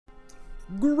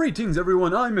Greetings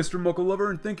everyone, I'm Mr. Muckle Lover,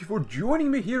 and thank you for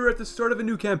joining me here at the start of a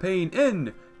new campaign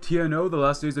in TNO, The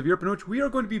Last Days of Europe, in which we are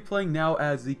going to be playing now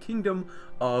as the Kingdom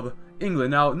of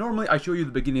England. Now, normally I show you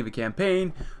the beginning of a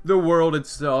campaign, the world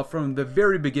itself, from the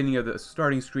very beginning of the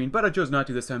starting screen, but I chose not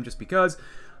to this time just because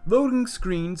loading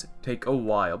screens take a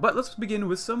while. But let's begin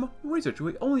with some research.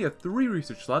 We only have 3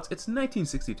 research slots. It's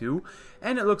 1962,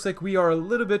 and it looks like we are a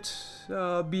little bit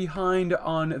behind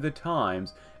on the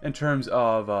times in terms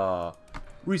of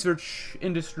research,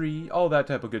 industry, all that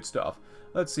type of good stuff.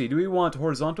 Let's see, do we want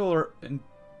horizontal or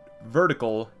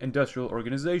vertical industrial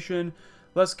organization?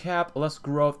 Less cap, less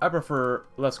growth. I prefer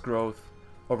less growth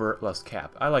over less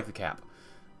cap. I like the cap.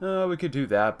 We could do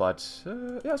that, but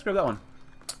yeah, let's grab that one.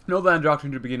 No land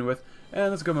doctrine to begin with,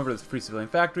 and let's go over to the free civilian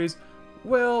factories.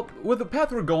 Well, with the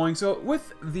path we're going, so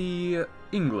with the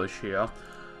English here,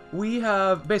 we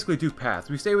have basically 2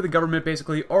 paths. We stay with the government,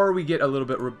 basically, or we get a little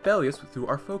bit rebellious through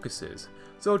our focuses.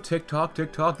 So, tick-tock,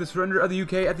 tick-tock, the surrender of the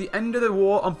UK at the end of the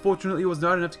war, unfortunately, was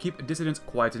not enough to keep dissidents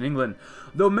quiet in England.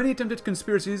 Though many attempted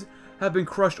conspiracies have been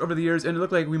crushed over the years, and it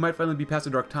looked like we might finally be past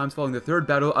the dark times following the Third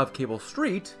Battle of Cable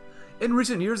Street, in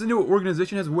recent years, the new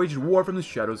organization has waged war from the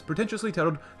shadows, pretentiously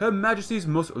titled Her Majesty's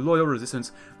Most Loyal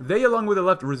Resistance. They, along with the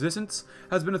left resistance,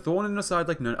 has been a thorn in the side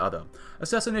like none other.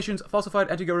 Assassinations,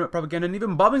 falsified anti-government propaganda, and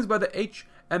even bombings by the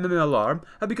HMMLR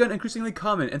have become increasingly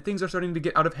common, and things are starting to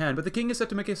get out of hand. But the king is set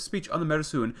to make a speech on the matter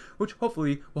soon, which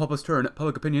hopefully will help us turn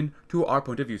public opinion to our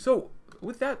point of view. So,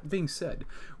 with that being said,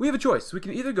 we have a choice. We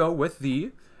can either go with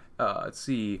the, let's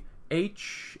see,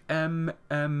 HMMLR,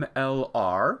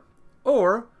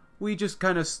 or we just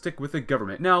kind of stick with the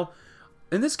government. Now,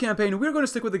 in this campaign, we're going to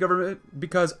stick with the government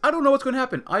because I don't know what's going to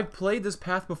happen. I've played this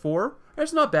path before.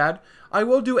 It's not bad. I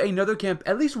will do another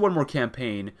at least one more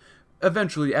campaign,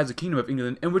 eventually, as a Kingdom of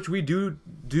England, in which we do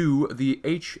the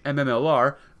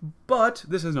HMMLR, but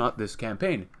this is not this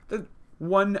campaign.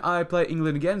 When I play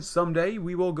England again, someday,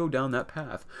 we will go down that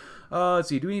path. Let's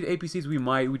see, do we need APCs? We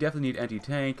might. We definitely need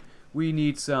anti-tank. We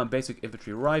need some basic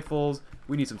infantry rifles.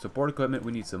 We need some support equipment.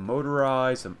 We need some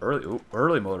motorized, some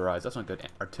early motorized. That's not good.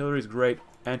 Artillery is great.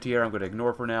 Anti-air I'm going to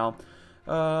ignore for now.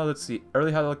 Let's see.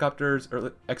 Early helicopters.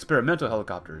 Experimental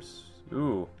helicopters.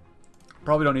 Ooh.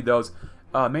 Probably don't need those.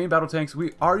 Main battle tanks.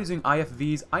 We are using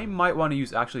IFVs. I might want to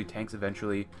use actually tanks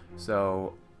eventually.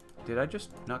 So, did I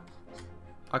just not...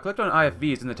 I clicked on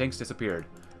IFVs and the tanks disappeared.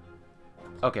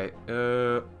 Okay.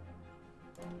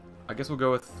 I guess we'll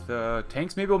go with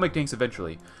tanks. Maybe we'll make tanks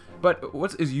eventually. But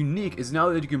what is unique is now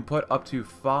that you can put up to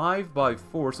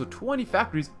 5x4, so 20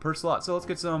 factories per slot. So let's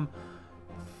get some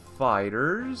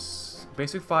fighters,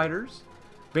 basic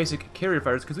carrier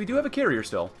fighters, because we do have a carrier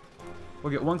still. We'll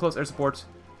get 1 close air support,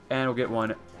 and we'll get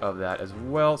 1 of that as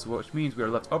well, so which means we are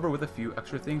left over with a few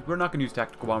extra things. We're not going to use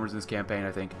tactical bombers in this campaign,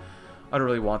 I think. I don't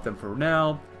really want them for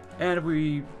now. And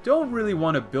we don't really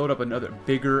want to build up another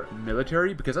bigger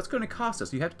military, because that's going to cost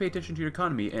us. You have to pay attention to your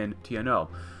economy in TNO.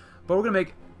 But we're going to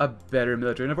make a better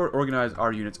military. And if we organize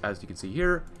our units, as you can see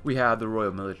here, we have the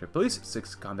Royal Military Police,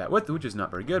 6 combat width, which is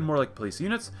not very good, more like police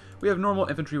units. We have normal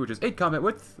infantry, which is 8 combat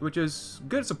width, which is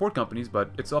good at support companies,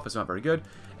 but itself is not very good.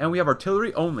 And we have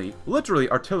artillery only, literally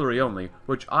artillery only,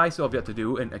 which I still have yet to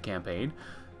do in a campaign.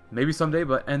 Maybe someday,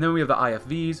 and then we have the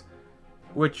IFVs,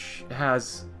 which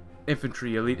has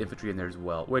infantry, elite infantry in there as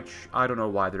well, which I don't know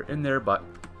why they're in there, but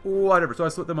whatever. So I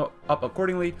split them up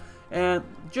accordingly, and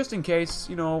just in case,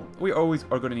 you know, we always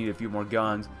are going to need a few more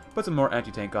guns. Put some more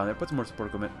anti-tank on there, put some more support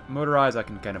equipment. Motorized, I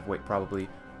can kind of wait probably.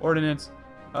 Ordnance,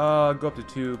 go up to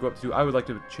 2, go up to 2. I would like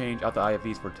to change out the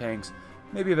IFVs for tanks.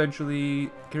 Maybe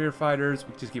eventually carrier fighters,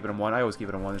 we just keep it on 1. I always keep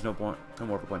it on 1. There's no more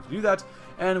of a point to do that.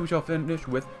 And we shall finish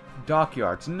with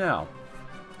dockyards. Now,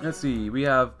 let's see, we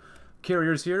have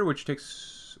carriers here, which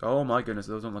takes... Oh my goodness,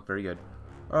 those don't look very good.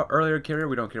 Earlier carrier,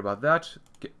 we don't care about that.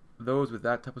 Those with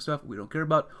that type of stuff, we don't care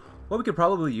about. What we could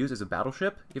probably use is a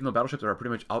battleship, even though battleships are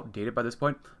pretty much outdated by this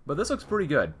point. But this looks pretty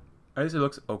good. At least it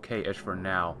looks okay-ish for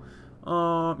now.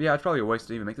 Yeah, it's probably a waste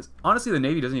to even make this. Honestly, the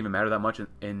Navy doesn't even matter that much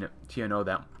in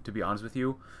TNO, to be honest with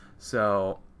you.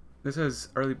 So, this is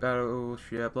early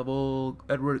battleship level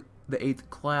Edward the 8th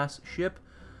class ship.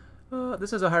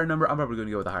 This is a higher number. I'm probably going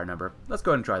to go with a higher number. Let's go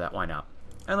ahead and try that. Why not?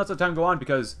 And let's let time go on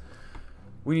because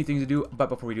we need things to do. But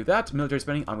before we do that, military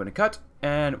spending, I'm going to cut.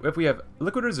 And if we have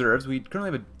liquid reserves, we currently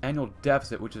have an annual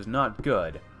deficit, which is not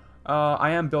good.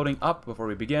 I am building up before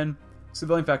we begin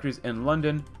civilian factories in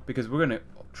London because we're going to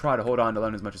try to hold on to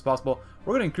London as much as possible.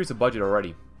 We're going to increase the budget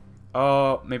already.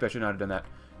 Maybe I should not have done that.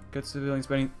 Good civilian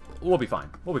spending. We'll be fine.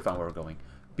 We'll be fine where we're going.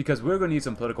 Because we're going to need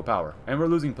some political power. And we're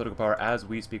losing political power as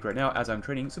we speak right now, as I'm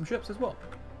training some ships as well.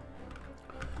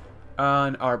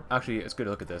 And actually, it's good to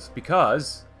look at this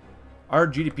because Our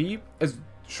GDP is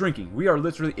shrinking. We are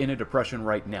literally in a depression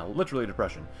right now. Literally a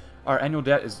depression. Our annual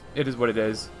debt is what it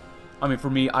is. I mean, for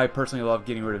me, I personally love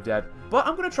getting rid of debt, but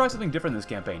I'm going to try something different in this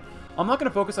campaign. I'm not going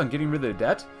to focus on getting rid of the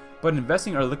debt, but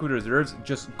investing our liquid reserves,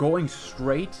 just going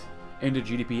straight into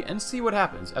GDP and see what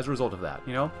happens as a result of that,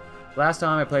 you know? Last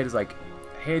time I played as, like,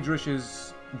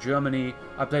 Heydrich's Germany.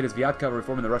 I played as Vyatka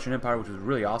reforming the Russian Empire, which was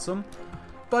really awesome.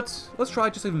 But let's try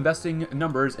just investing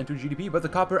numbers into GDP, but the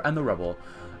copper and the rebel.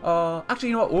 Actually,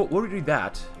 you know what? We'll read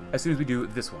that as soon as we do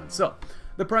this one. So,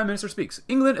 the Prime Minister speaks.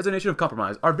 England is a nation of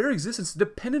compromise. Our very existence is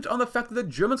dependent on the fact that the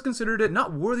Germans considered it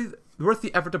not worth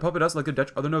the effort to puppet us like the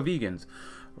Dutch or the Norwegians.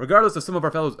 Regardless of some of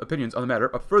our fellows' opinions on the matter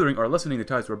of furthering or lessening the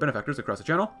ties to our benefactors across the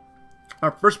channel,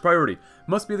 our first priority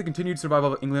must be the continued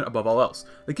survival of England above all else.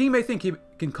 The King may think he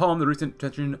can calm the recent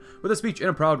tension with a speech and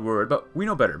a proud word, but we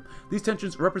know better. These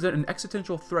tensions represent an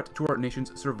existential threat to our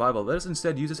nation's survival. Let us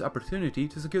instead use this opportunity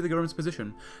to secure the government's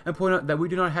position and point out that we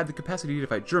do not have the capacity to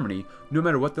fight Germany, no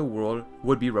matter what the world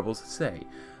would-be rebels say.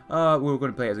 We're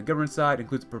going to play as a government side,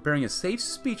 includes preparing a safe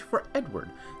speech for Edward.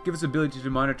 Give us the ability to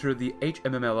monitor the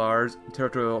HMMLR's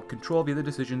territorial control via the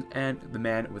decisions and the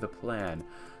man with a plan.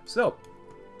 So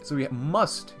we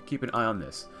must keep an eye on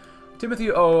this.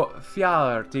 Timothy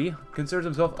O'Flaherty considers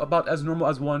himself about as normal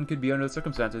as one could be under the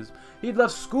circumstances. He'd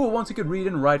left school once he could read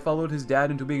and write, followed his dad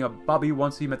into being a bobby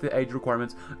once he met the age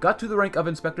requirements, got to the rank of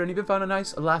inspector, and even found a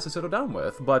nice lass to settle down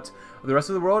with. But the rest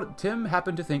of the world, Tim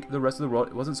happened to think the rest of the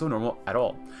world wasn't so normal at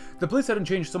all. The police hadn't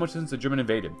changed so much since the German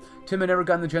invaded. Tim had never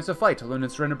gotten the chance to fight.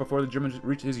 London surrendered before the Germans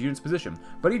reached his unit's position.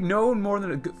 But he'd known more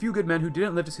than a few good men who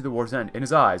didn't live to see the war's end. In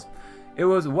his eyes, it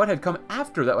was what had come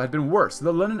after that had been worse,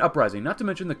 the London Uprising, not to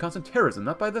mention the constant terrorism,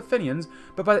 not by the Fenians,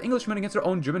 but by the Englishmen against their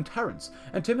own German tyrants,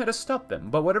 and Tim had to stop them,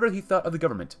 but whatever he thought of the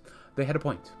government, they had a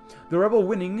point. The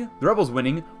rebels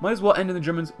winning might as well end in the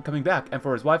Germans coming back, and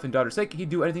for his wife and daughter's sake, he'd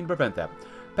do anything to prevent that.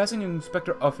 Passing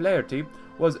Inspector O'Flaherty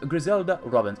was Griselda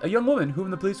Robbins, a young woman whom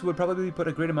the police would probably put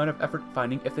a great amount of effort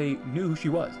finding if they knew who she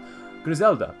was.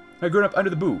 Griselda had grown up under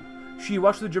the boom. She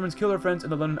watched the Germans kill her friends in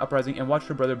the London Uprising and watched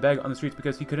her brother beg on the streets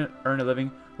because he couldn't earn a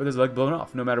living with his leg blown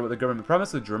off. No matter what the government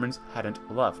promised, the Germans hadn't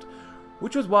left.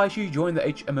 Which was why she joined the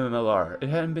HMMLR. It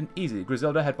hadn't been easy.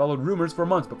 Griselda had followed rumors for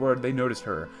months before they noticed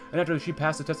her, and after she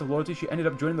passed the test of loyalty, she ended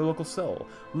up joining the local cell.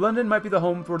 London might be the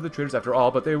home for the traitors after all,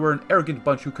 but they were an arrogant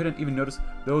bunch who couldn't even notice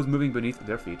those moving beneath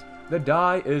their feet. The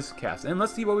die is cast, and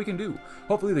let's see what we can do.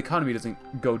 Hopefully the economy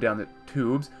doesn't go down the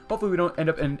tubes. Hopefully we don't end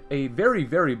up in a very,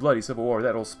 very bloody civil war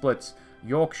that'll split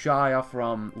Yorkshire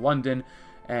from London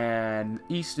and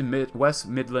East and West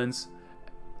Midlands,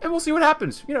 and we'll see what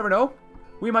happens. You never know.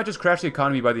 We might just crash the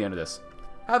economy by the end of this.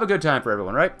 Have a good time for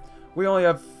everyone, right? We only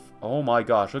have... Oh my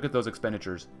gosh, look at those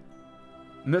expenditures.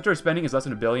 Military spending is less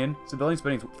than $1 billion. Civilian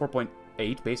spending is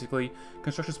 4.8, basically.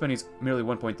 Construction spending is merely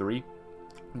 1.3.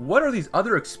 What are these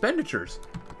other expenditures?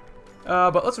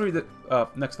 But let's read the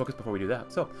next focus before we do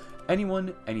that. So,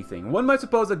 anyone, anything. One might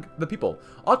suppose that the people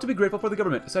ought to be grateful for the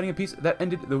government signing a peace that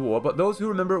ended the war, but those who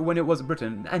remember when it was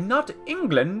Britain, and not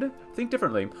England, think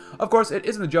differently. Of course, it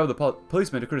isn't the job of the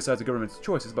policeman to criticize the government's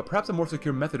choices, but perhaps a more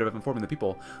secure method of informing the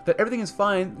people that everything is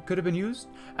fine could have been used,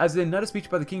 as in not a speech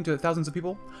by the king to thousands of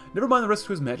people. Never mind the risk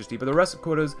to his majesty, but the rest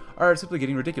quotas are simply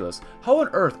getting ridiculous. How on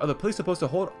earth are the police supposed to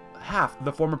hold half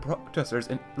the former protesters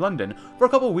in London for a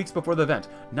couple of weeks before the event,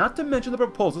 not to mention the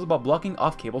proposals about blocking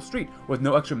off Cable Street with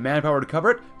no extra manpower to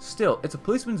cover it? Still, it's a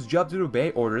policeman's job to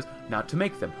obey orders, not to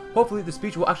make them. Hopefully the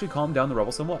speech will actually calm down the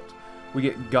rebels somewhat. We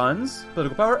get guns,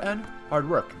 political power, and hard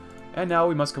work. And now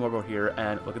we must come over here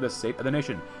and look at this state of the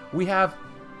nation. We have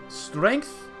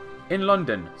strength in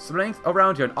London, strength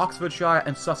around here in Oxfordshire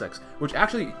and Sussex, which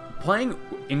actually, playing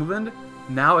England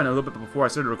now and a little bit before I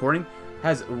started recording,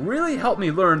 has really helped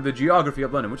me learn the geography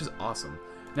of London, which is awesome.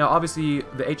 Now, obviously,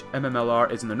 the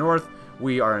HMMLR is in the north.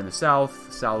 We are in the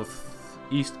south,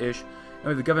 southeast-ish.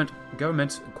 And the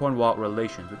government Cornwall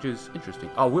relations, which is interesting.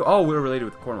 Oh, we're related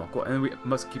with Cornwall. Cool. And we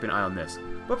must keep an eye on this.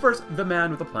 But first, the man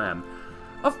with a plan.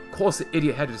 Of course the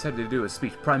idiot had decided to do a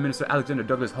speech. Prime Minister Alexander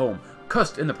Douglas Home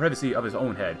cussed in the privacy of his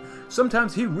own head.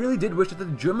 Sometimes he really did wish that the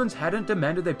Germans hadn't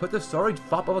demanded they put the sorry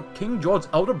fop of a King George's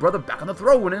elder brother back on the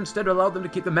throne and instead allowed them to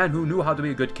keep the man who knew how to be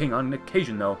a good king on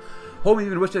occasion, though. Home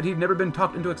even wished that he'd never been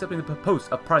talked into accepting the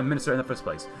post of Prime Minister in the first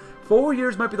place. 4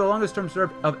 years might be the longest term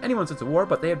served of anyone since the war,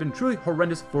 but they had been truly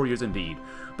horrendous 4 years indeed.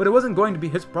 But it wasn't going to be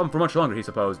his problem for much longer, he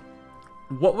supposed.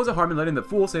 What was the harm in letting the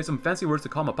fool say some fancy words to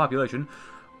calm a population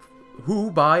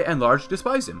who, by and large,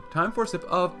 despised him? Time for a sip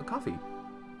of coffee.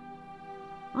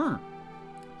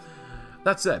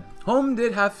 That said, Home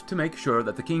did have to make sure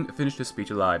that the king finished his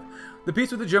speech alive. The peace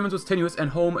with the Germans was tenuous, and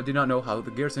Home did not know how the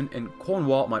garrison in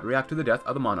Cornwall might react to the death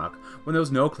of the monarch when there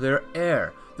was no clear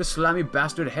heir. The slimy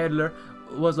bastard Hedler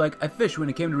was like a fish when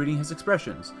it came to reading his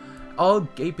expressions. All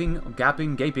gaping,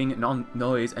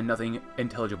 non-noise, and nothing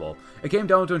intelligible. It came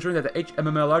down to ensuring that the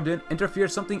HMMLR didn't interfere,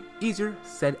 something easier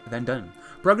said than done.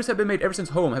 Progress had been made ever since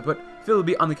Home had put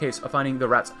Philby on the case of finding the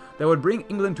rats that would bring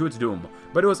England to its doom.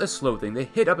 But it was a slow thing. They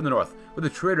hid up in the north, where the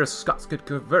traitorous Scots could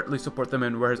covertly support them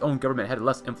and where his own government had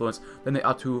less influence than they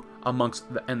ought to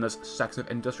amongst the endless stacks of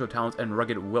industrial towns and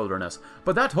rugged wilderness.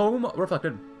 But that Home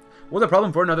reflected was a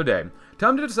problem for another day.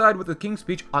 Time to decide what the king's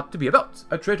speech ought to be about.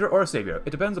 A traitor or a savior. It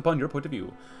depends upon your point of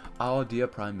view. Our dear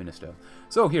Prime Minister.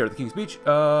 So here, the king's speech.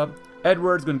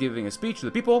 Edward's going to be giving a speech to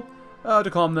the people to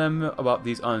calm them about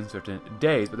these uncertain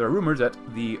days. But there are rumors that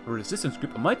the resistance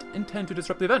group might intend to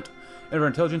disrupt the event. And if our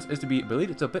intelligence is to be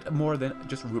believed, it's a bit more than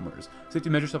just rumors. Safety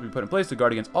measures shall be put in place to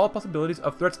guard against all possibilities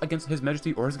of threats against His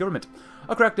Majesty or his government.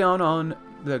 A crackdown on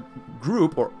the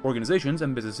group or organizations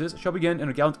and businesses shall begin in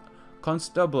a gallant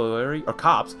constabulary, or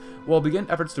cops, will begin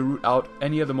efforts to root out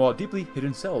any of the more deeply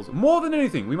hidden cells. More than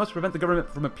anything, we must prevent the government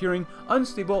from appearing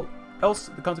unstable,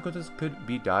 else the consequences could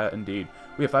be dire indeed.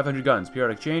 We have 500 guns.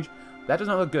 Periodic change. That does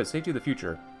not look good. Safety of the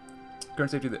future.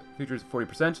 Current safety of the future is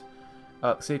 40%.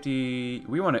 Safety,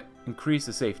 we want to increase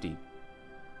the safety.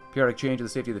 Periodic change of the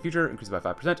safety of the future, increase by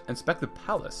 5%. Inspect the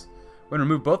palace. When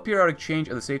remove both periodic change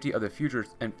of the safety of the future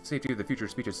and safety of the future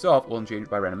speech itself will change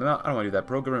by random amount. I don't want to do that.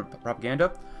 Pro-government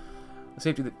propaganda.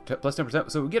 Safety plus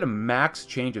 10%, so we get a max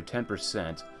change of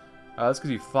 10%. This gives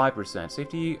you 5%.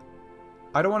 Safety,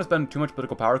 I don't want to spend too much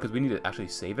political power because we need to actually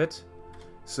save it.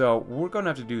 So we're going to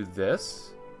have to do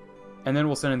this. And then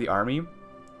we'll send in the army.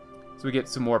 So we get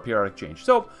some more periodic change.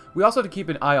 So we also have to keep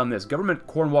an eye on this.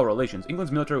 Government-Cornwall relations.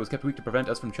 England's military was kept weak to prevent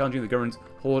us from challenging the government's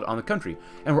hold on the country.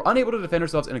 And we're unable to defend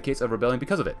ourselves in a case of rebellion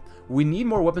because of it. We need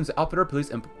more weapons to outfit our police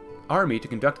and army to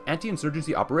conduct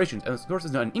anti-insurgency operations, and the source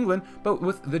is not in England, but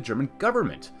with the German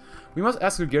government. We must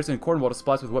ask the garrison in Cornwall to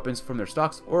supply us with weapons from their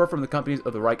stocks or from the companies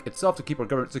of the Reich itself to keep our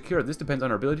government secure. This depends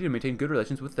on our ability to maintain good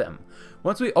relations with them.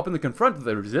 Once we openly confront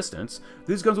the resistance,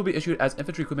 these guns will be issued as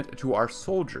infantry equipment to our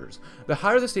soldiers. The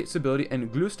higher the state stability in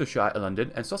Gloucestershire,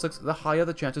 London, and Sussex, the higher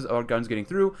the chances of our guns getting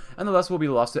through, and the less will be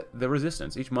lost to the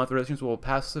resistance. Each month, relations will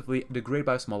passively degrade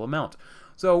by a small amount.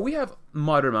 So we have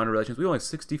moderate amount of relations. We only have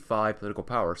 65 political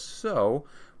power. So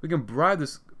we can bribe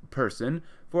this person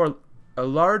for a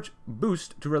large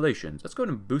boost to relations. Let's go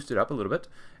ahead and boost it up a little bit.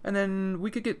 And then we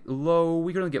could get low.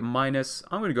 We could only get minus.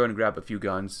 I'm going to go ahead and grab a few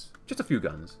guns. Just a few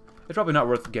guns. It's probably not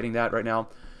worth getting that right now.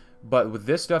 But with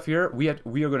this stuff here, we are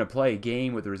going to play a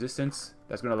game with the resistance.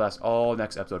 That's going to last all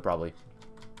next episode probably.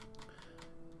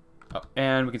 Oh,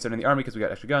 and we can send in the army because we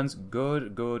got extra guns.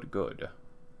 Good, good, good.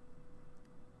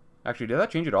 Actually, did that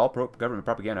change at all? Government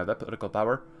propaganda, that political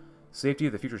power. Safety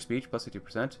of the future speech, plus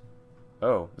 50%.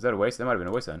 Oh, was that a waste? That might have been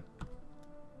a waste then.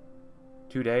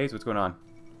 2 days, what's going on?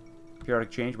 Periodic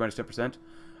change, minus 10%.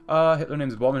 Hitler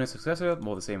names Ballman his successor.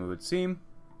 More the same it would seem.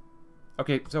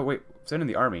 Okay, so wait, send in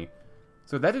the army.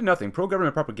 So that did nothing.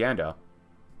 Pro-government propaganda.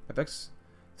 Affects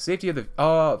safety of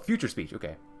the future speech,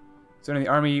 okay. Send in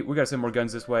the army, we gotta send more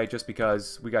guns this way just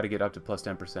because we gotta get up to plus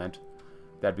 10%.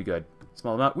 That'd be good.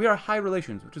 Small amount. We are high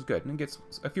relations, which is good. And get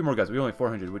a few more guns. We only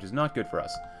 400, which is not good for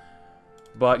us.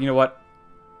 But you know what?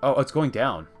 Oh, it's going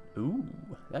down. Ooh,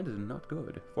 that is not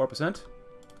good. 4%.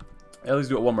 At least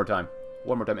do it one more time.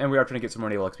 One more time. And we are trying to get some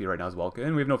more naval XP right now as well.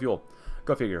 And we have no fuel.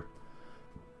 Go figure.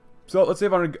 So let's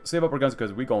save up our guns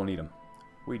because we gonna need them.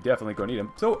 We definitely gonna need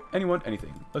them. So anyone,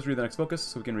 anything. Let's read the next focus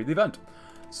so we can read the event.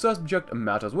 Subject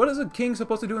matters. What is a king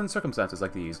supposed to do in circumstances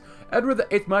like these? Edward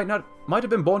VIII might have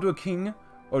been born to a king,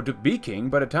 or to be king,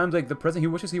 but at times like the present he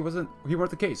wishes he weren't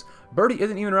the case. Bertie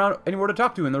isn't even around anymore to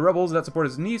talk to, and the rebels that support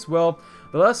his niece, well,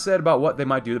 the less said about what they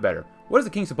might do, the better. What is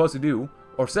the king supposed to do,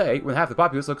 or say, when half the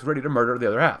populace looks ready to murder the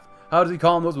other half? How does he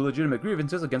calm those with legitimate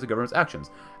grievances against the government's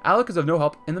actions? Alec is of no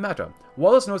help in the matter.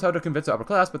 Wallace knows how to convince the upper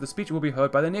class, but the speech will be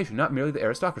heard by the nation, not merely the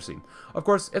aristocracy. Of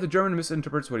course, if the German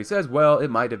misinterprets what he says, well,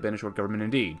 it might have been a short government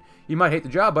indeed. He might hate the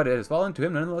job, but it has fallen to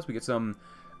him nonetheless. We get some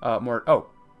more... Oh,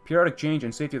 periodic change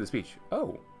and safety of the speech.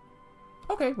 Oh.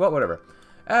 Okay, well, whatever.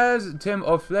 As Tim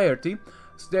O'Flaherty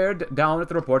stared down at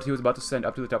the report he was about to send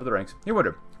up to the top of the ranks, he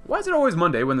wondered, why is it always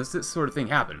Monday when this sort of thing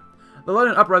happened? The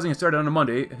London uprising had started on a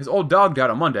Monday, his old dog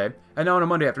died on Monday, and now on a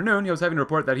Monday afternoon he was having to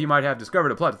report that he might have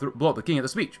discovered a plot to blow up the king at the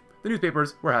speech. The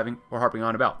newspapers were harping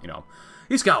on about, you know.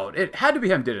 He scowled. It had to be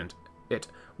him, didn't it?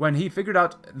 When he figured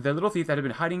out the little thief that had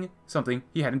been hiding something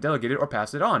he hadn't delegated or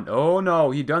passed it on. Oh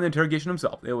no, he'd done the interrogation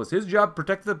himself. It was his job to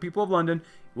protect the people of London,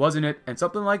 wasn't it? And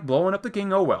something like blowing up the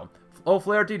king, oh well.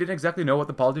 O'Flaherty didn't exactly know what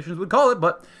the politicians would call it,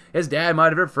 but his dad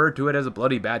might have referred to it as a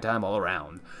bloody bad time all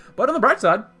around. But on the bright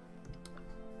side,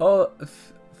 what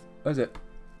is it?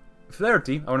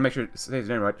 Flaherty, I want to make sure to say his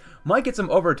name right, might get some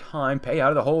overtime pay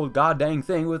out of the whole goddamn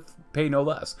thing with pay no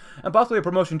less. And possibly a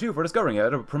promotion too for discovering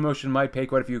it. A promotion might pay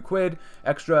quite a few quid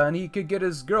extra, and he could get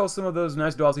his girl some of those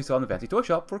nice dolls he saw in the fancy toy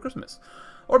shop for Christmas.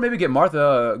 Or maybe get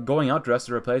Martha going out dress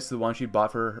to replace the one she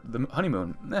bought for the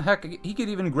honeymoon. Heck, he could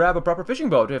even grab a proper fishing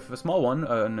boat, if a small one,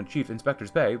 and a chief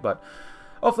inspector's pay, but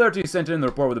O'Flaherty sent in the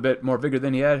report with a bit more vigor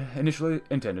than he had initially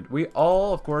intended. We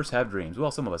all, of course, have dreams.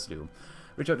 Well, some of us do.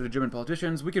 Reach out to the German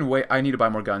politicians. We can wait. I need to buy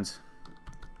more guns.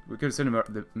 We could send them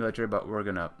the military, but we're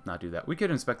going to not do that. We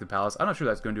could inspect the palace. I'm not sure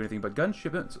that's going to do anything, but gun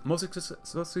shipments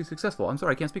mostly successful. I'm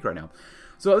sorry, I can't speak right now.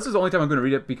 So this is the only time I'm going to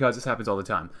read it because this happens all the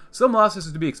time. Some losses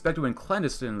is to be expected when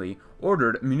clandestinely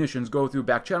ordered munitions go through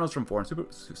back channels from foreign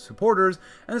supporters,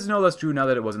 and this is no less true now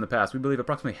that it was in the past. We believe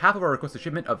approximately half of our requested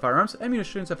shipment of firearms and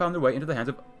munitions have found their way into the hands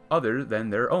of other than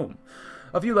their own.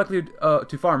 A few likely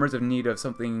to farmers in need of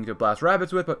something to blast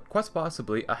rabbits with, but quite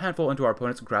possibly a handful into our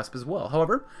opponent's grasp as well.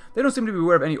 However, they don't seem to be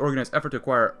aware of any organized effort to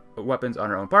acquire weapons on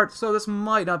our own part, so this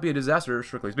might not be a disaster,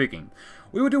 strictly speaking.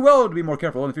 We would do well to be more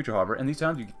careful in the future, however, and these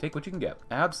times you can take what you can get.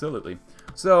 Absolutely.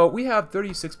 So, we have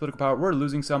 36 political power. We're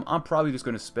losing some. I'm probably just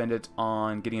going to spend it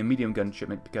on getting a medium gun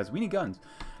shipment because we need guns.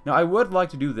 Now, I would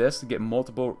like to do this to get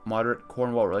multiple moderate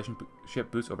Cornwall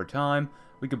relationship boosts over time.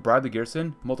 We could bribe the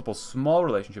garrison, multiple small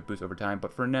relationship boosts over time,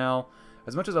 but for now,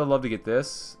 as much as I'd love to get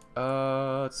this,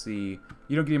 let's see.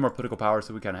 You don't get any more political power,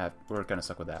 so we're kind of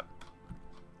stuck with that.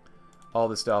 All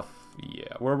this stuff,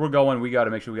 yeah. Where we're going, we got to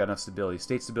make sure we got enough stability,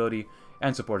 state stability,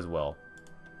 and support as well.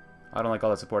 I don't like all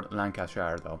that support in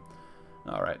Lancashire, though.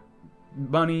 All right.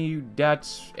 Money,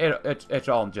 debts, it's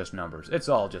all just numbers. It's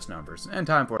all just numbers. And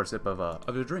time for a sip of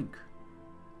a drink.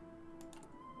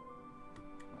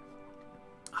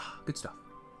 Good stuff.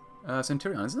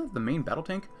 Centurion, isn't that the main battle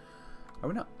tank? Are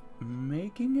we not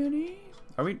making any?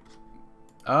 Are we?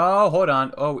 Oh, hold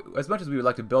on. Oh, as much as we would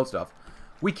like to build stuff,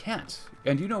 we can't.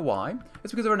 And do you know why?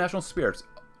 It's because of our national spirits.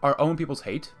 Our own people's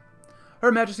hate.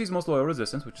 Her Majesty's most loyal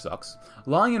resistance, which sucks.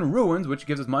 Lying in ruins, which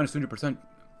gives us minus 200%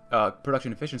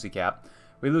 production efficiency cap.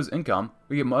 We lose income.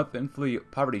 We get monthly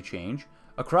poverty change.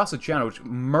 Across the channel, which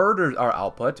murders our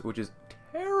output, which is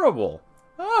terrible.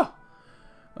 Ah!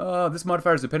 This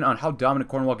modifier is dependent on how dominant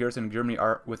Cornwall garrison and Germany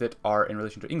are in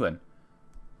relation to England.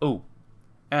 Oh.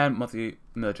 And monthly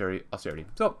military austerity.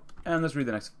 So, and let's read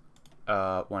the next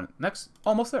one. Next.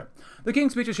 Almost there. The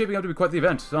King's speech is shaping up to be quite the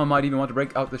event. Some might even want to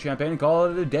break out the champagne and call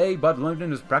it a day, but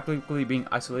London is practically being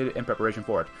isolated in preparation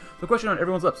for it. The question on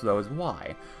everyone's lips, though, is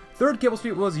why? Third Cable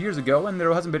Street was years ago, and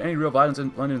there hasn't been any real violence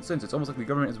in London since. It's almost like the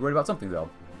government is worried about something, though.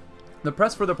 The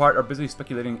press, for their part, are busy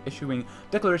speculating, issuing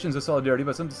declarations of solidarity,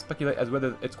 but some speculate as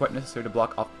whether it's quite necessary to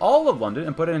block off all of London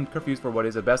and put in curfews for what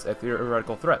is at best a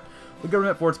theoretical threat. The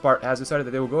government, for its part, has decided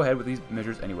that they will go ahead with these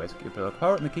measures anyways. Give political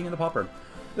power and the King and the Pauper.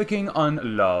 The King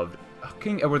unloved.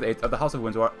 King Edward VIII of the House of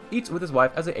Windsor eats with his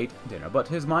wife as they ate dinner, but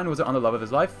his mind wasn't on the love of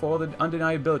his life, for the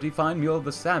undeniability fine meal of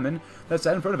the salmon that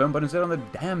sat in front of him, but instead on the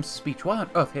damn speech. Why on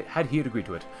earth had he agreed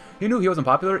to it? He knew he wasn't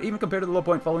popular, even compared to the low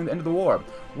point following the end of the war.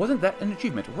 Wasn't that an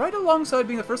achievement? Right alongside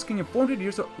being the first king in 400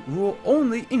 years to rule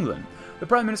only England. The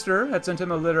Prime Minister had sent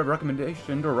him a letter of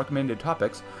recommendation or recommended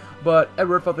topics, but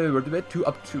Edward felt they were a bit too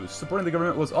obtuse. Supporting the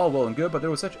government was all well and good, but there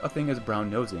was such a thing as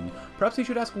brown-nosing. Perhaps he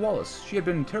should ask Wallace. She had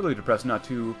been terribly depressed not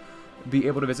to be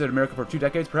able to visit America for 2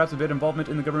 decades. Perhaps a bit of involvement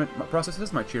in the government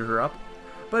processes might cheer her up.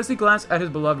 But as he glanced at his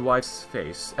beloved wife's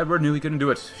face, Edward knew he couldn't do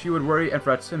it. She would worry and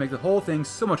fret and make the whole thing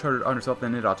so much harder on herself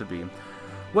than it ought to be.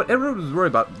 What Edward was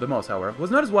worried about the most, however, was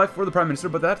not his wife or the Prime Minister,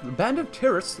 but that band of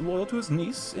terrorists loyal to his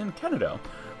niece in Canada.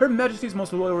 Her Majesty's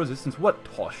most loyal resistance, what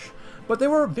tosh. But they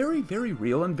were very, very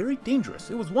real and very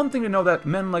dangerous. It was one thing to know that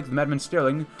men like the madman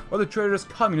Sterling or the traitorous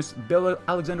communist Bill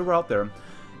Alexander were out there.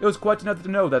 It was quite another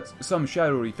to know that some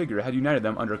shadowy figure had united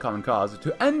them under a common cause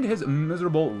to end his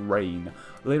miserable reign.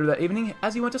 Later that evening,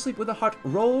 as he went to sleep with a heart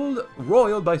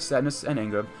roiled by sadness and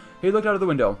anger, he looked out of the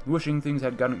window, wishing things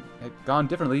had gone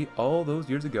differently all those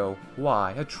years ago.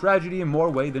 Why? A tragedy in more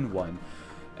way than one.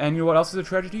 And you know what else is a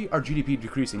tragedy? Our GDP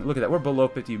decreasing. Look at that. We're below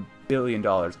 $50 billion.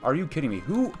 Are you kidding me?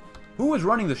 Who is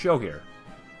running the show here?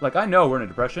 Like, I know we're in a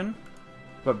depression,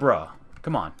 but bruh,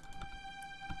 come on.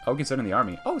 Oh, we can send in the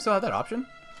army. Oh, we still have that option?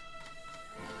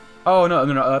 Oh, no.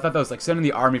 I thought that was like sending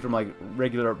the army from like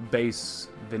regular base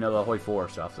vanilla Hoi4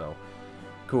 stuff, so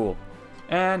cool.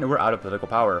 And we're out of political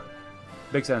power.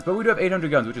 Big sense. But we do have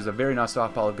 800 guns, which is a very nice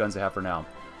stockpile of guns to have for now,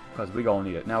 because we gonna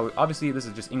need it. Now, obviously, this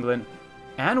is just England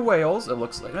and Wales. It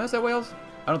looks like. No, is that Wales?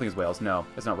 I don't think it's Wales. No,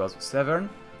 it's not Wales. Severn?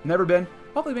 Never been.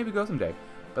 Hopefully, maybe go someday.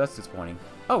 but that's disappointing.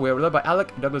 Oh, we are led by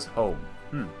Alec Douglas Home.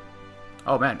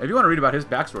 Oh man, if you want to read about his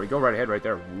backstory, go right ahead right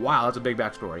there. Wow, that's a big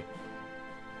backstory.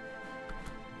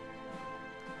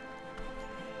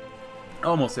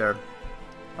 Almost there.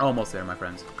 Almost there, my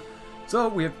friends. So,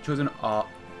 we have chosen a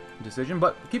decision,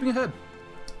 but keeping ahead.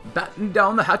 Batten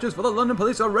down the hatches, for the London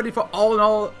police are ready for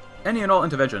any and all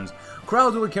interventions.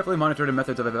 Crowds will be carefully monitored and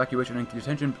methods of evacuation and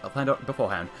detention planned out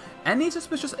beforehand. Any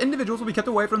suspicious individuals will be kept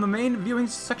away from the main viewing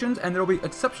sections, and there will be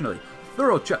exceptionally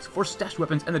thorough checks for stashed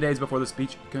weapons in the days before the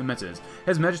speech commences.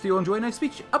 His Majesty will enjoy a nice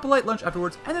speech, a polite lunch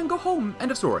afterwards, and then go home,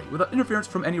 end of story, without interference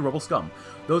from any rebel scum.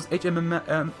 Those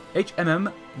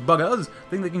HMM buggers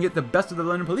think they can get the best of the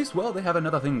London police? Well, they have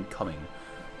another thing coming.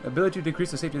 Ability to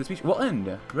decrease the safety of the speech will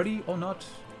end. Ready or not?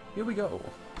 Here we go.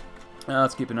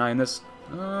 Let's keep an eye on this.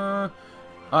 I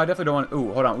definitely don't want...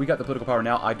 Ooh, hold on. We got the political power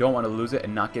now. I don't want to lose it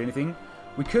and not get anything.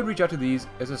 We could reach out to these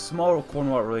as a small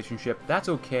Cornwall relationship. That's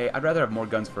okay. I'd rather have more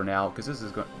guns for now, because this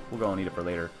is we're going to need it for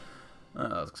later.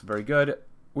 Looks very good.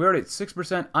 We're already at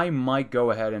 6%. I might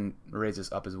go ahead and raise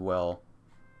this up as well.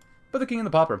 But the King and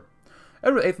the Pauper.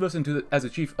 Edward VIII listened to, as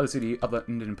the chief of the city of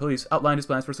London Police, outlined his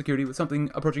plans for security with something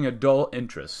approaching a dull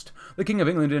interest. The King of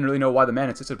England didn't really know why the man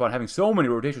insisted upon having so many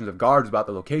rotations of guards about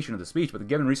the location of the speech, but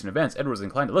given recent events, Edward was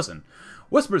inclined to listen.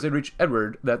 Whispers had reached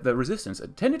Edward that the resistance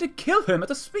intended to kill him at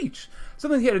the speech,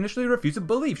 something he had initially refused to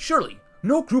believe. Surely,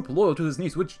 no group loyal to his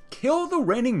niece would kill the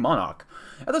reigning monarch.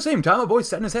 At the same time, a voice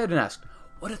sat in his head and asked,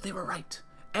 what if they were right?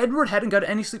 Edward hadn't got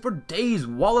any sleep for days,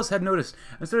 Wallace had noticed,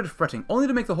 and started fretting, only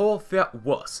to make the whole affair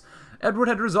worse. Edward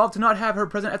had resolved to not have her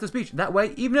present at the speech. That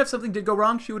way, even if something did go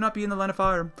wrong, she would not be in the line of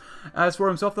fire. As for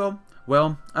himself, though,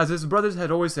 well, as his brothers had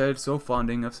always said, so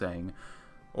fonding of saying,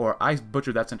 or I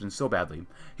butchered that sentence so badly,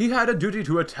 he had a duty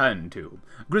to attend to.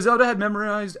 Griselda had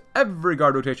memorized every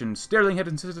guard rotation. Sterling had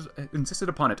insisted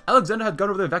upon it. Alexander had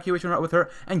gone over the evacuation route with her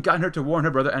and gotten her to warn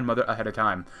her brother and mother ahead of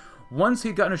time. Once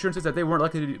he'd gotten assurances that they weren't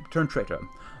likely to turn traitor.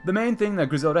 The main thing that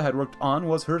Griselda had worked on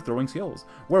was her throwing skills.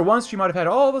 Where once she might have had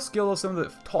all the skill of some of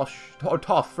the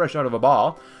toff fresh out of a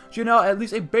ball, she had now at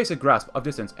least a basic grasp of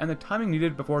distance and the timing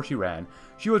needed before she ran.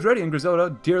 She was ready, and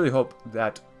Griselda dearly hoped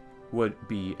that would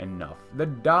be enough. The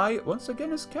die once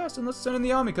again is cast and let's send in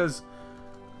the army, because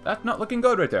that's not looking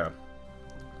good right there.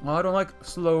 Well, I don't like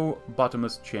slow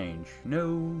bottomless change.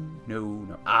 No.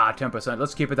 10%.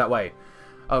 Let's keep it that way.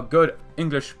 A good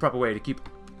English proper way to keep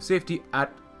safety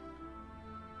at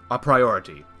a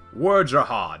priority. Words are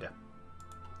hard.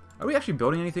 Are we actually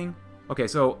building anything? Okay,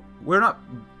 so we're not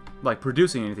like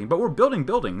producing anything, but we're building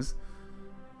buildings.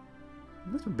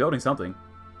 At least we're building something.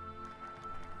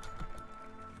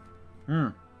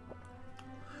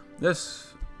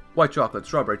 This white chocolate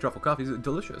strawberry truffle coffee is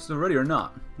delicious, ready or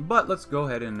not. But let's go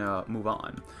ahead and move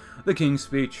on. The King's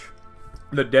speech.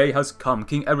 The day has come.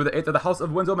 King Edward VIII of the House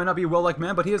of Windsor may not be a well-liked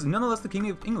man, but he is nonetheless the King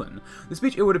of England. The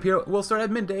speech, it would appear, will start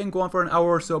at midday and go on for an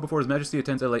hour or so before His Majesty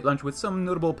attends a late lunch with some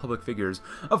notable public figures.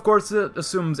 Of course, it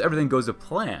assumes everything goes to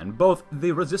plan. Both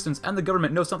the resistance and the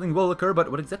government know something will occur, but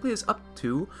what exactly is up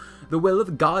to the will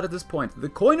of God at this point? The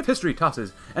coin of history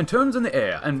tosses and turns in the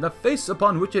air, and the face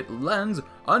upon which it lands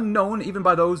unknown even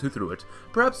by those who threw it.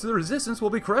 Perhaps the resistance will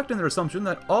be correct in their assumption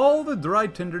that all the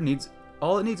dried tinder needs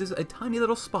is a tiny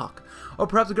little spark. Or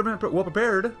perhaps the government, well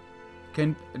prepared,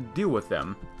 can deal with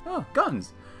them. Oh,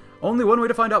 guns. Only one way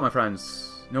to find out, my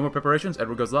friends. No more preparations,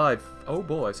 Edward goes live. Oh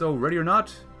boy, so ready or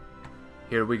not,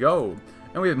 here we go.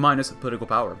 And we have minus political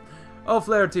power.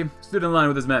 O'Flaherty stood in line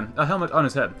with his men, a helmet on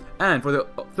his head, and for the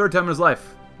third time in his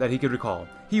life that he could recall,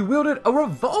 he wielded a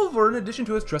revolver in addition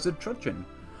to his trusted truncheon.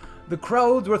 The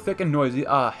crowds were thick and noisy,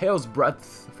 a hail's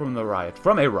breadth from a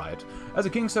riot. As the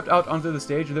king stepped out onto the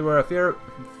stage, there were a fair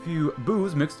few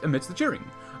boos mixed amidst the cheering.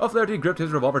 O'Flaherty gripped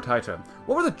his revolver tighter.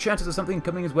 What were the chances of something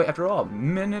coming his way after all?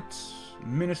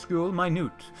 Minuscule,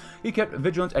 minute. He kept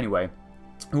vigilant anyway.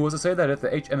 Who was to say that if the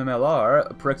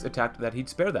HMMLR pricks attacked that he'd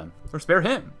spare them? Or spare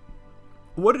him?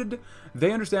 What did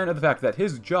they understand of the fact that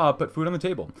his job put food on the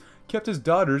table, kept his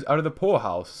daughters out of the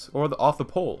poorhouse, or off the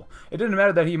pole? It didn't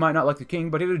matter that he might not like the king,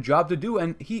 but he had a job to do,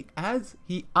 and as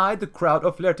he eyed the crowd,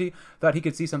 O'Flaherty thought he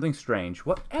could see something strange.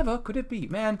 Whatever could it be?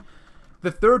 Man,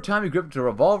 the third time he gripped a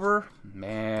revolver?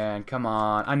 Man, come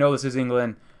on. I know this is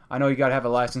England. I know you gotta have a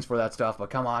license for that stuff, but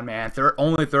come on, man.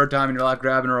 Only third time in your life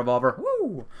grabbing a revolver?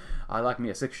 Woo! I like me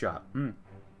a 6-shot.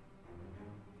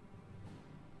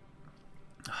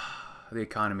 The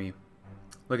economy.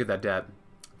 Look at that debt.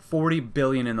 40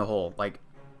 billion in the hole. Like,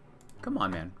 come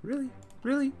on, man. Really?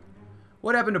 Really?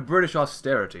 What happened to British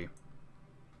austerity?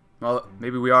 Well,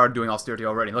 maybe we are doing austerity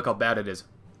already. Look how bad it is.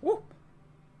 Woo!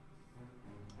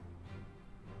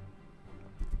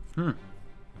 No,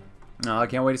 I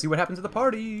can't wait to see what happens at the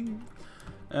party.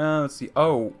 Let's see.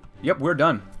 Oh, yep, we're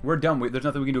done. We're done. There's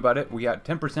nothing we can do about it. We got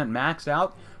 10% maxed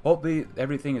out. Hopefully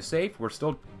everything is safe. We're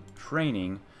still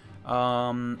training.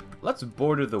 Let's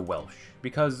border the Welsh.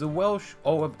 Because the Welsh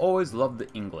have always loved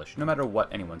the English. No matter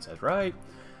what anyone says, right?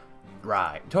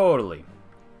 Right, totally.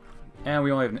 And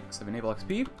we only have 7 naval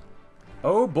XP.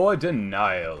 Oh boy,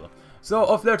 denial. So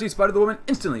O'Flaherty spotted the woman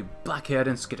instantly, black-haired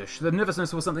and skittish. The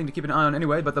nervousness was something to keep an eye on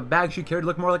anyway, but the bag she carried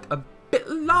looked more like a bit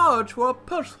large for a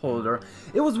purse holder.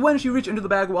 It was when she reached into the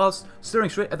bag whilst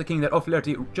staring straight at the king that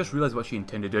O'Flaherty just realized what she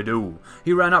intended to do.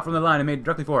 He ran out from the line and made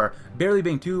directly for her, barely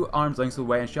being 2 arms lengths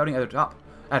away and shouting at her to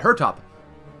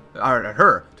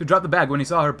drop the bag when he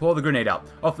saw her pull the grenade out.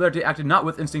 O'Flaherty acted not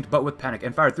with instinct but with panic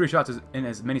and fired 3 shots in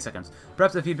as many seconds.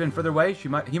 Perhaps if he'd been further away, he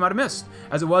might have missed.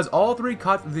 As it was, all 3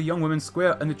 caught the young woman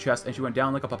square in the chest and she went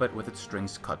down like a puppet with its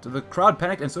strings cut. The crowd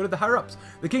panicked and so did the higher-ups.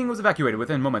 The king was evacuated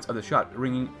within moments of the shot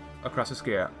ringing across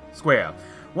the square.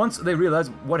 Once they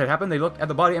realized what had happened, they looked at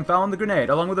the body and found the grenade,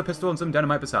 along with a pistol and some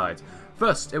dynamite besides.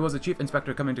 First, it was the chief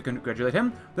inspector coming to congratulate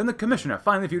him, then the commissioner.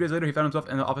 Finally, a few days later, he found himself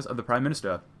in the office of the prime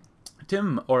minister.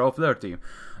 Tim, or O'Flaherty,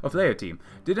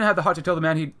 didn't have the heart to tell the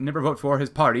man he'd never vote for his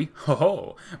party,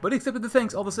 but he accepted the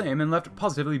thanks all the same and left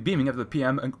positively beaming after the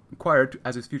PM inquired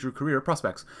as his future career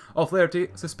prospects. O'Flaherty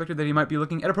suspected that he might be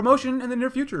looking at a promotion in the near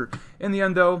future. In the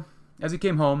end, though, as he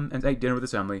came home and ate dinner with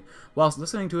his family, whilst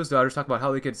listening to his daughters talk about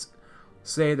how they could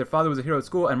say their father was a hero at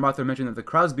school and Martha mentioned that the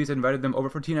Crosbys had invited them over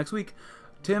for tea next week,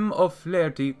 Tim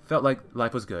O'Flaherty felt like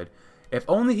life was good. If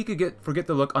only he could forget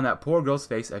the look on that poor girl's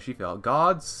face as she fell.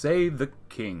 God save the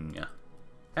king.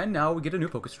 And now we get a new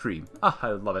focus tree. Ah,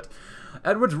 I love it.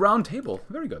 Edward's Round Table.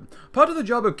 Very good. Part of the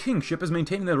job of kingship is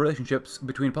maintaining the relationships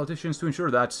between politicians to ensure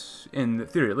that, in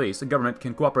theory at least, the government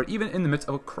can cooperate even in the midst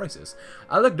of a crisis.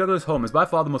 Alec Douglas Home is by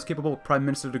far the most capable prime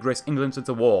minister to grace England since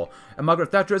the war, and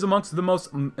Margaret Thatcher is amongst the most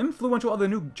influential of the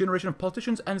new generation of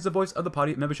politicians and is the voice of the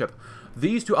party membership.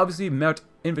 These two obviously merit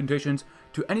invitations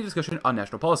to any discussion on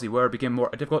national policy. Where it became more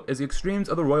difficult is the extremes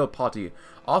of the royal party.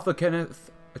 Arthur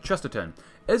Kenneth Chesterton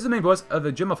is the main voice of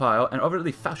the Gemophile and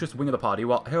overtly fascist wing of the party,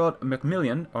 while Harold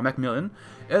Macmillan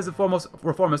is the foremost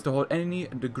reformist to hold any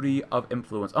degree of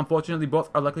influence. Unfortunately, both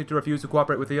are likely to refuse to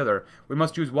cooperate with the other. We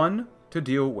must choose one to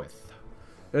deal with.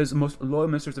 There's the most loyal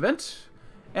minister's event,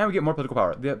 and we get more political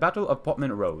power. The Battle of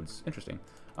Portman Roads. Interesting.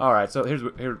 Alright, so here's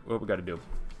what we got to do.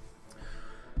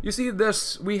 You see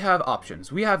this, we have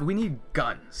options. We need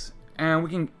guns, and we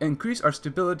can increase our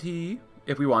stability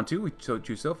if we want to. We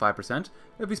choose 5%.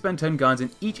 If we spend 10 guns in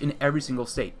each and every single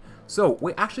state. So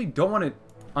we actually don't want to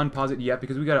unpause it yet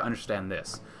because we got to understand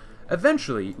this.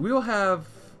 Eventually, we will have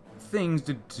things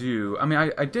to do. I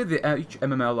mean, I did the each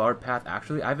MMLR path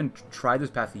actually. I haven't tried this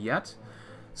path yet.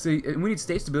 See, we need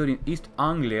state stability in East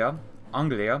Anglia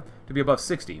to be above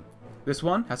 60. This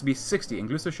one has to be 60 in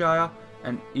Gloucestershire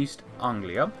and East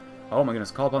Anglia. Oh my goodness,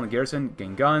 call upon the garrison,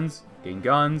 gain guns,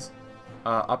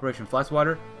 Operation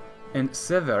Flyswatter. And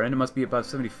Severn, it must be above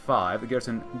 75. The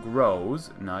garrison grows.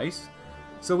 Nice.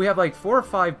 So we have like 4 or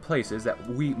 5 places that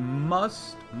we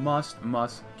must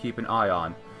keep an eye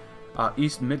on.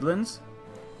 East Midlands.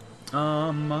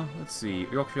 Let's see.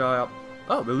 Yorkshire.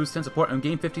 Oh, they lose 10 support and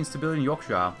gain 15 stability in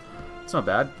Yorkshire. It's not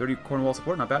bad. 30 Cornwall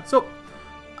support, not bad. So,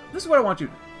 this is what I want to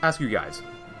ask you guys.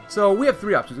 So, we have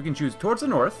 3 options. We can choose towards the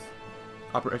north,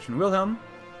 Operation Wilhelm,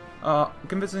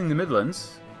 convincing the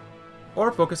Midlands,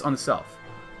 or focus on the south.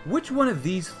 Which one of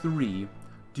these 3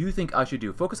 do you think I should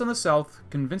do? Focus on the south,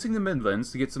 convincing the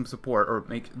Midlands to get some support, or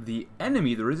make the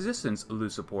enemy, the resistance,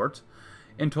 lose support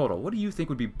in total? What do you think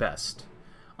would be best?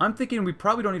 I'm thinking we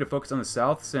probably don't need to focus on the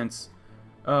south since,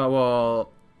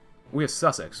 well, we have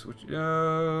Sussex, which,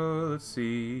 let's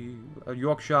see,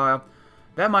 Yorkshire.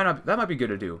 That might be good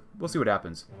to do. We'll see what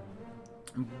happens.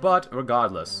 But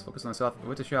regardless, focus on the south,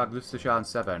 Worcestershire, Gloucestershire, and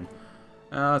Severn.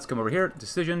 Let's come over here.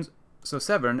 Decisions. So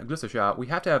Severn, Gloucestershire, we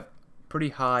have to have pretty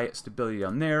high stability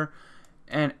on there.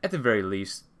 And at the very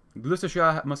least,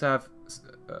 Gloucestershire must have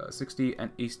 60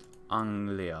 and East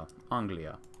Anglia.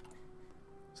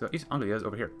 So East Anglia is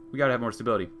over here. We gotta have more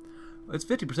stability. It's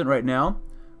 50% right now.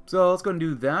 So let's go and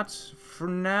do that. For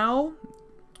now,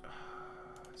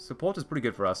 support is pretty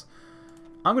good for us.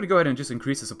 I'm going to go ahead and just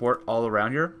increase the support all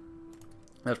around here.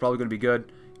 That's probably going to be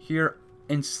good. Here,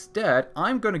 instead,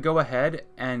 I'm going to go ahead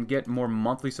and get more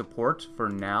monthly support for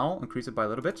now. Increase it by a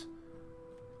little bit.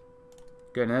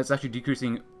 Good, and that's actually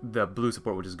decreasing the blue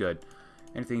support, which is good.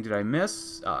 Anything did I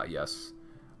miss? Yes.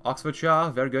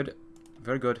 Oxfordshire, very good.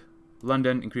 Very good.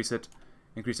 London, increase it.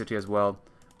 Increase it here as well.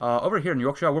 Over here in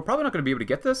Yorkshire, we're probably not going to be able to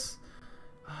get this.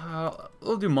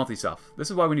 We'll do monthly stuff. This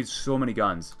is why we need so many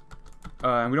guns.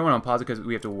 And we don't want to unpause it because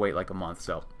we have to wait like a month,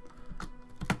 so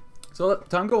So let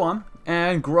time go on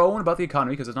and groan about the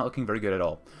economy because it's not looking very good at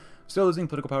all. Still losing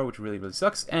political power, which really, really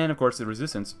sucks. And of course, the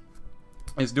resistance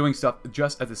is doing stuff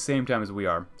just at the same time as we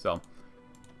are. So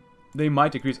they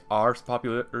might decrease our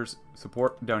popular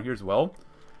support down here as well.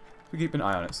 We keep an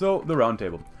eye on it. So the round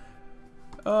table.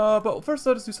 But first,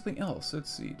 let us do something else.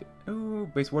 Let's see.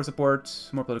 Ooh, base war support,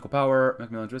 more political power,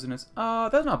 Macmillan's resonance.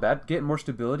 That's not bad. Get more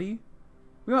stability.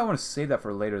 We might want to save that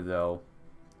for later, though.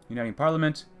 Uniting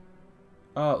Parliament.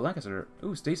 Lancaster.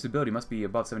 Ooh, state stability must be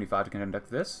above 75 to conduct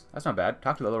this. That's not bad.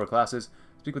 Talk to the lower classes.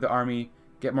 Speak with the army.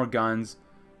 Get more guns.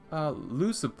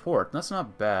 Lose support. That's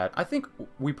not bad. I think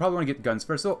we probably want to get guns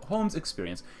first. So, Holmes'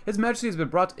 experience. His Majesty has been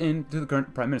brought in to the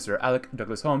current Prime Minister, Alec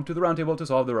Douglas Home, to the Round Table to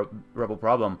solve the rebel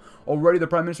problem. Already, the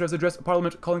Prime Minister has addressed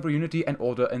Parliament, calling for unity and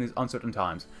order in these uncertain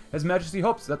times. His Majesty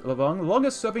hopes that the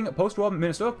longest-serving post-war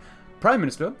Prime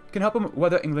Minister can help him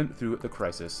weather England through the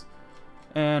crisis.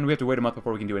 And we have to wait a month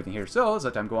before we can do anything here. So, let's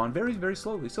let time go on very, very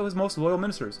slowly. So, his most loyal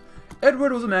ministers.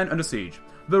 Edward was a man under siege.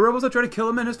 The rebels had tried to kill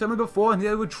him and his family before, and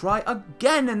they would try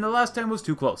again, and the last time was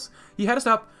too close. He had to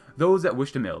stop those that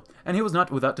wished him ill, and he was not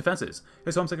without defenses.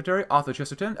 His Home Secretary, Arthur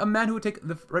Chesterton, a man who would take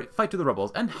the fight to the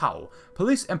rebels, and how?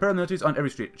 Police and paramilitaries on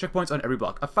every street, checkpoints on every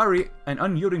block. A fiery and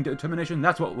unyielding determination,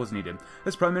 that's what was needed.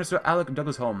 His Prime Minister, Alec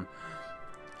Douglas Home.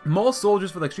 More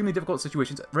soldiers for the extremely difficult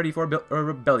situations, ready for a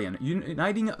rebellion,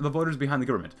 uniting the voters behind the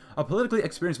government. A politically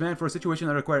experienced man for a situation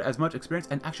that required as much experience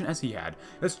and action as he had.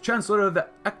 As Chancellor of the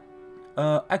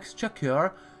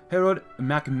Exchequer, Harold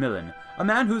Macmillan, a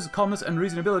man whose calmness and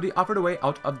reasonability offered a way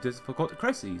out of difficult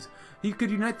crises. He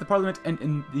could unite the Parliament and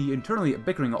in the internally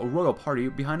bickering royal party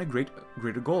behind a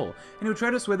greater goal, and he would try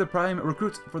to sway the prime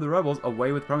recruits for the rebels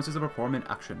away with promises of reform and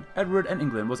action. Edward and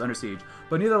England was under siege,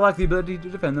 but neither lacked the ability to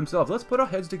defend themselves. Let's put our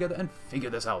heads together and figure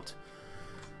this out.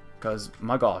 Because,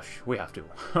 my gosh, we have to.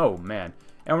 Oh, man.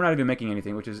 And we're not even making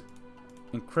anything, which is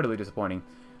incredibly disappointing.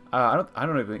 I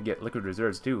don't even get liquid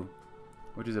reserves, too,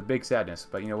 which is a big sadness.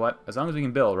 But you know what? As long as we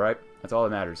can build, right? That's all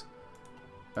that matters.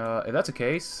 If that's the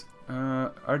case,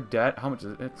 our debt, how much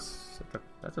is it?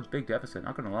 That's a big deficit,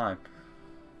 not gonna lie.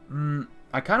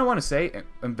 I kind of want to say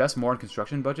invest more in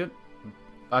construction budget.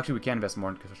 Actually, we can invest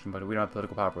more in construction budget. We don't have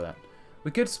political power for that.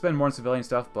 We could spend more on civilian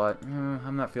stuff, but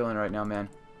I'm not feeling it right now, man.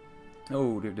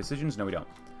 Oh, do we have decisions? No, we don't.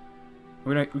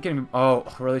 We can't even... Oh,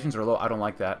 relations are low. I don't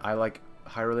like that. I like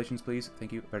high relations, please.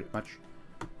 Thank you very much.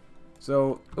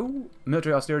 So, ooh,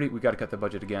 military austerity. We got to cut the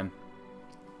budget again.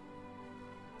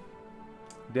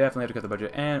 Definitely have to cut the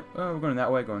budget. And we're going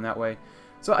that way, going that way.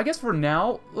 So I guess for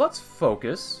now, let's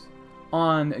focus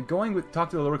on going with talk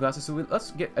to the lower classes. So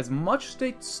let's get as much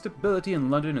state stability in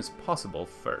London as possible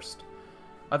first.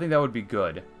 I think that would be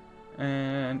good.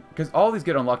 And because all these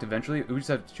get unlocked eventually, we just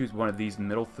have to choose one of these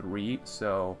middle three.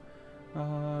 So,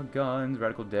 guns,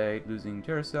 radical day, losing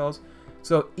terror cells.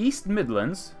 So East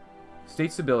Midlands,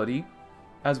 state stability,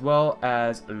 as well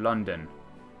as London.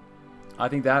 I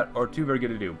think that are two very good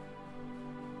to do.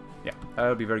 Yeah, that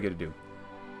would be very good to do.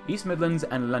 East Midlands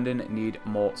and London need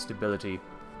more stability.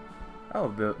 Oh,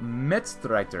 the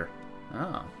Metstreiter.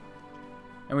 Ah.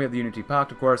 And we have the Unity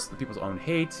Pact, of course, the People's Own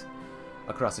Hate,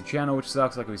 across the channel, which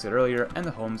sucks, like we said earlier, and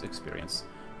the Holmes Experience.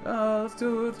 Let's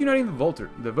do uniting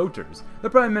the voters. The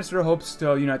Prime Minister hopes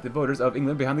to unite the voters of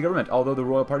England behind the government. Although the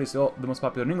royal party is still the most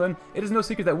popular in England, it is no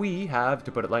secret that we have,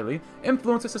 to put it lightly,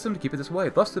 influenced the system to keep it this way.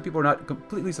 Thus, the people are not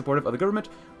completely supportive of the government,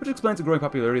 which explains the growing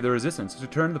popularity of the resistance. To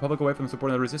turn the public away from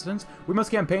supporting the resistance, we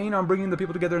must campaign on bringing the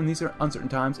people together in these uncertain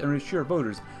times and reassure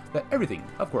voters that everything,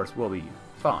 of course, will be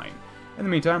fine. In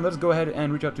the meantime, let's go ahead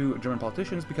and reach out to German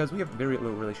politicians because we have very low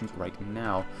relations right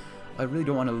now. I really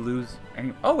don't want to lose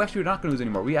any... Oh, actually, we're not going to lose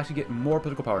anymore. We actually get more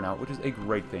political power now, which is a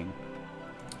great thing.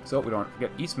 So we don't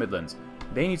forget East Midlands.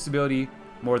 They need stability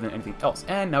more than anything else.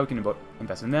 And now we can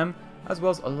invest in them, as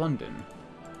well as London.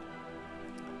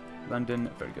 London,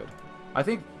 very good. I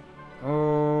think...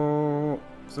 Oh...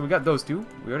 So we got those two.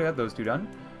 We already got those two done.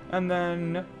 And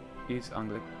then... East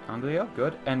Anglia,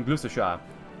 good. And Gloucestershire.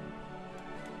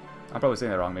 I'm probably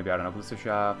saying that wrong. Maybe, I don't know.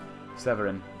 Gloucestershire,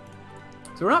 Severn.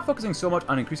 So we're not focusing so much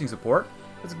on increasing support.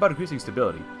 It's about increasing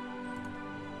stability.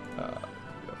 Over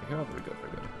here, very good,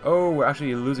 very good. Oh, we're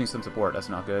actually losing some support. That's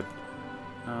not good.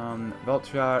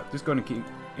 Wiltshire, just going to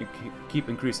keep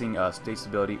increasing state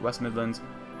stability. West Midlands,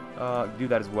 do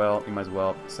that as well. You might as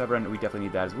well. Severn, we definitely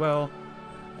need that as well.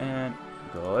 And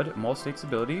good, more state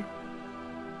stability.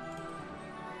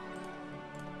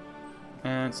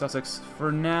 And Sussex,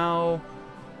 for now,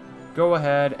 go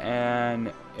ahead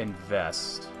and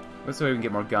invest. Let's see if we can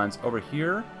get more guns over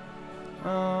here.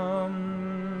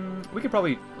 We could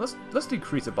probably let's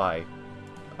decrease it by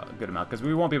a good amount because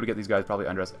we won't be able to get these guys probably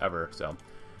under us ever. So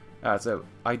So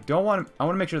I want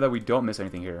to make sure that we don't miss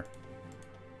anything here.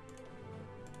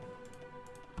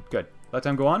 Good. Let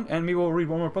time go on, and maybe we'll read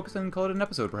one more book and call it an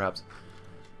episode, perhaps.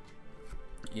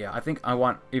 Yeah, I think I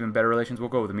want even better relations. We'll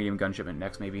go with the medium gun shipment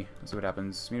next, maybe. Let's see what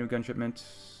happens. Medium gun shipment.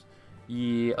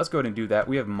 Yeah, let's go ahead and do that.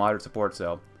 We have moderate support,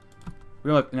 so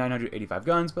we only have 985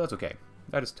 guns, but that's okay.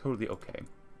 That is totally okay.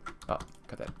 Oh,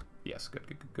 cut that. Yes, good,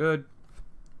 good, good, good.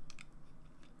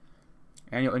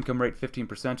 Annual income rate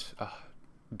 15%.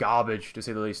 Garbage, to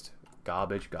say the least.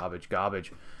 Garbage, garbage,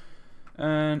 garbage.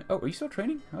 And, oh, are you still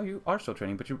training? Oh, you are still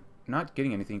training, but you're not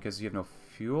getting anything because you have no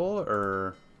fuel,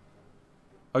 or...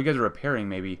 Oh, you guys are repairing,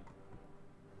 maybe.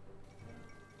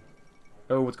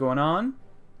 Oh, what's going on?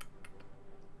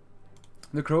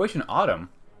 The Croatian autumn.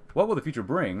 What will the future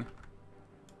bring?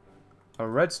 A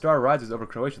red star rises over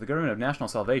Croatia, the government of national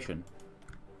salvation.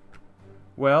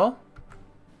 Well,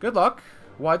 good luck.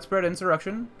 Widespread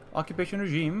insurrection, occupation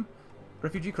regime,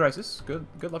 refugee crisis. Good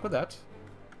luck with that.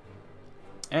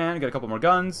 And get a couple more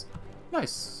guns.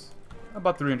 Nice.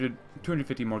 About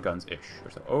 250 more guns-ish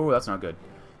or so. Oh, that's not good.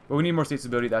 But we need more state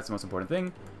stability. That's the most important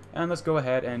thing. And let's go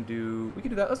ahead and do... We can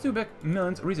do that. Let's do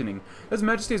Macmillan's reasoning. His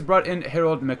Majesty has brought in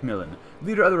Harold Macmillan,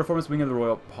 leader of the reformist wing of the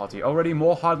royal party. Already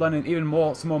more hardline and even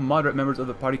more moderate members of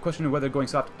the party questioning whether going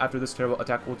soft after this terrible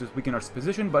attack will just weaken our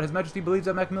position, but His Majesty believes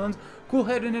that Macmillan's cool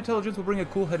head and intelligence will bring a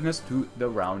cool headedness to the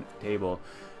round table.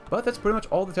 But that's pretty much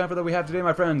all the time for that we have today,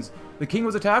 my friends. The king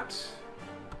was attacked,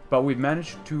 but we've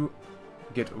managed to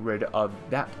get rid of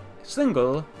that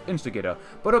single instigator.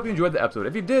 But I hope you enjoyed the episode.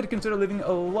 If you did, consider leaving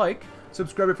a like,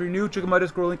 subscribe if you're new, check out my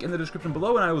Discord link in the description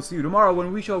below, and I will see you tomorrow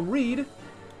when we shall read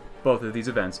both of these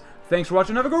events. Thanks for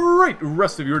watching, have a great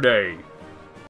rest of your day!